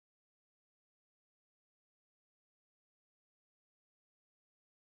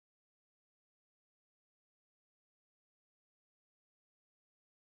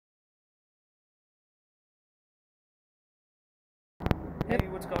Hey,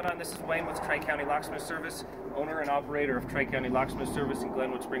 what's going on? This is Wayne with Tri County Locksmith Service, owner and operator of Tri County Locksmith Service in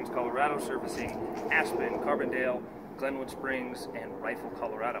Glenwood Springs, Colorado, servicing Aspen, Carbondale, Glenwood Springs, and Rifle,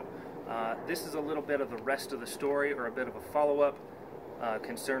 Colorado. This is a little bit of the rest of the story, or a bit of a follow-up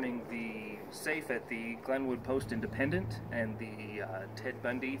concerning the safe at the Glenwood Post-Independent and the Ted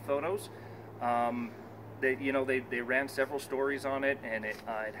Bundy photos. They ran several stories on it, and it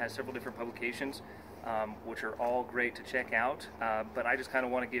has several different publications, which are all great to check out. But I just kind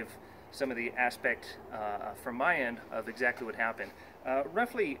of want to give some of the aspect from my end of exactly what happened.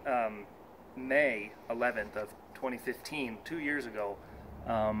 Roughly May 11th of 2015, 2 years ago,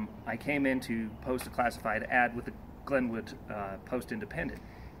 I came in to post a classified ad with the Glenwood Post-Independent,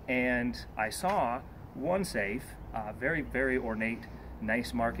 and I saw one safe, very, very ornate,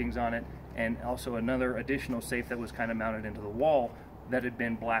 nice markings on it, and also another additional safe that was kind of mounted into the wall that had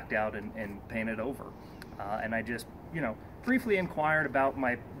been blacked out and painted over. And I just, briefly inquired about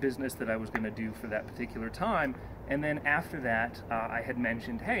my business that I was going to do for that particular time. And then after that, I had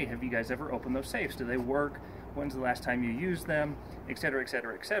mentioned, hey, have you guys ever opened those safes? Do they work? When's the last time you used them? Et cetera, et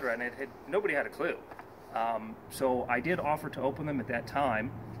cetera, et cetera. And nobody had a clue. So I did offer to open them at that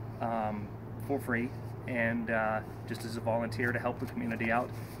time for free, and just as a volunteer to help the community out,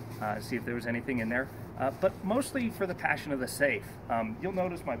 see if there was anything in there. But mostly for the passion of the safe. You'll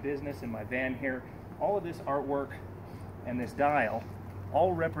notice my business in my van here. All of this artwork and this dial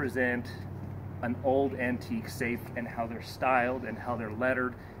all represent an old antique safe, and how they're styled and how they're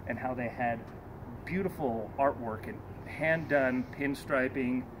lettered and how they had beautiful artwork and hand-done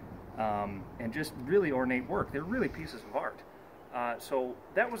pinstriping and just really ornate work. They're really pieces of art. So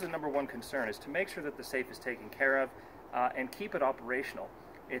that was the number one concern, is to make sure that the safe is taken care of and keep it operational.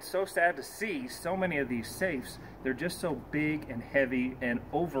 It's so sad to see so many of these safes. They're just so big and heavy and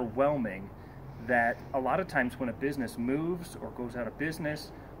overwhelming that a lot of times when a business moves or goes out of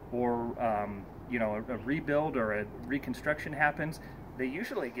business, or a rebuild or a reconstruction happens, they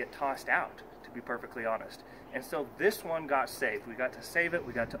usually get tossed out, to be perfectly honest. And so this one got saved. We got to save it,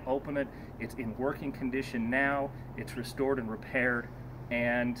 we got to open it. It's in working condition now, it's restored and repaired,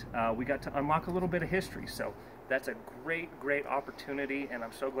 and we got to unlock a little bit of history. So that's a great, great opportunity, and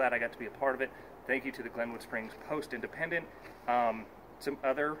I'm so glad I got to be a part of it. Thank you to the Glenwood Springs Post-Independent. Some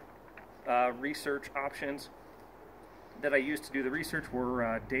other research options that I used to do the research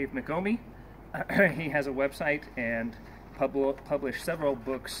were Dave McOmie. He has a website and published several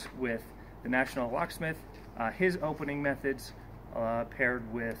books with the National Locksmith. His opening methods,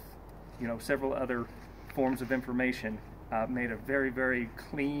 paired with several other forms of information, made a very, very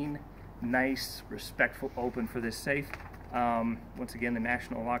clean, nice, respectful open for this safe. Once again, the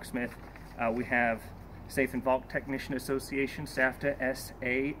National Locksmith. We have Safe and Vault Technician Association, SAVTA,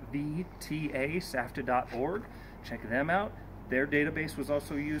 S-A-V-T-A, SAVTA.org. Check them out. Their database was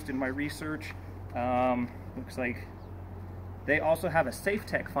also used in my research. Looks like they also have a safe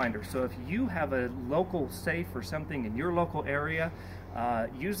tech finder. So if you have a local safe or something in your local area,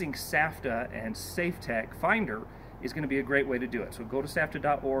 using SAVTA and Safe Tech Finder is going to be a great way to do it. So go to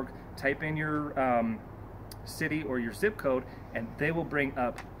SAVTA.org, type in your city or your zip code, and they will bring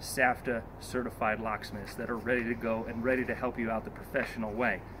up SAVTA certified locksmiths that are ready to go and ready to help you out the professional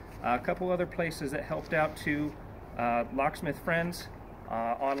way. A couple other places that helped out too, Locksmith Friends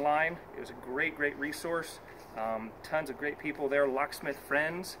online. It was a great, great resource. Tons of great people there. Locksmith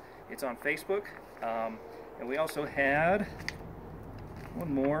Friends, it's on Facebook. And we also had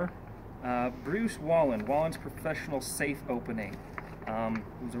one more, Bruce Wallen's Professional Safe Opening.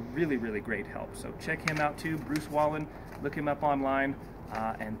 It was a really, really great help. So check him out too, Bruce Wallen. Look him up online.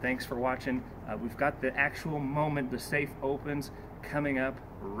 And thanks for watching. We've got the actual moment the safe opens coming up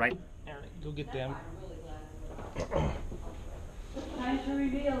right. All right, go get them. Time to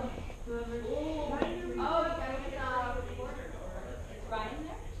reveal whoever's. Oh, you gotta get Ryan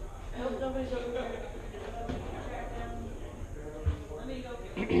there? Nope, nobody's over there. Let me go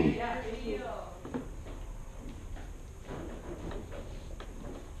get that video.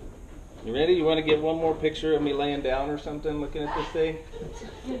 You ready? You want to get one more picture of me laying down or something looking at this thing?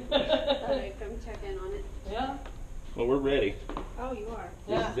 Alright, come check in on it. Yeah? Well, we're ready. Oh, you are?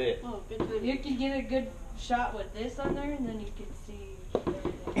 This is it. Oh, good time. You can get a good shot with this on there, and then you can see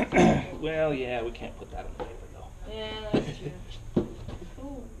everything. Well, yeah, we can't put that on paper though. Yeah, that's true.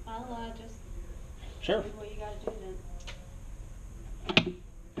 Oh, I'll just Sure. do what you gotta do then.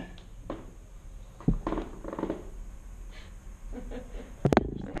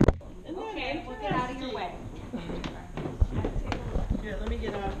 Okay, we'll get out of your way. Here, let me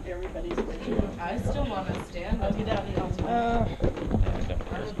get out everybody's picture. I still want to stand. I'll get out of the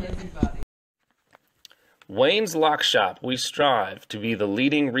Wayne's Lock Shop, we strive to be the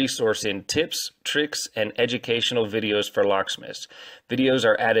leading resource in tips, tricks, and educational videos for locksmiths. Videos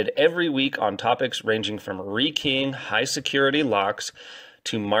are added every week on topics ranging from rekeying high-security locks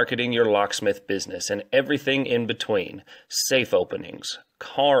to marketing your locksmith business and everything in between. Safe openings,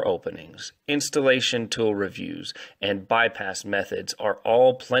 car openings, installation tool reviews, and bypass methods are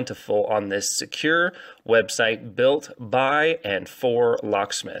all plentiful on this secure website built by and for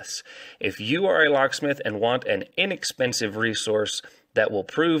locksmiths. If you are a locksmith and want an inexpensive resource that will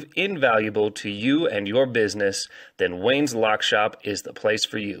prove invaluable to you and your business, then Wayne's Lock Shop is the place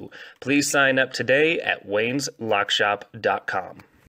for you. Please sign up today at wayneslockshop.com.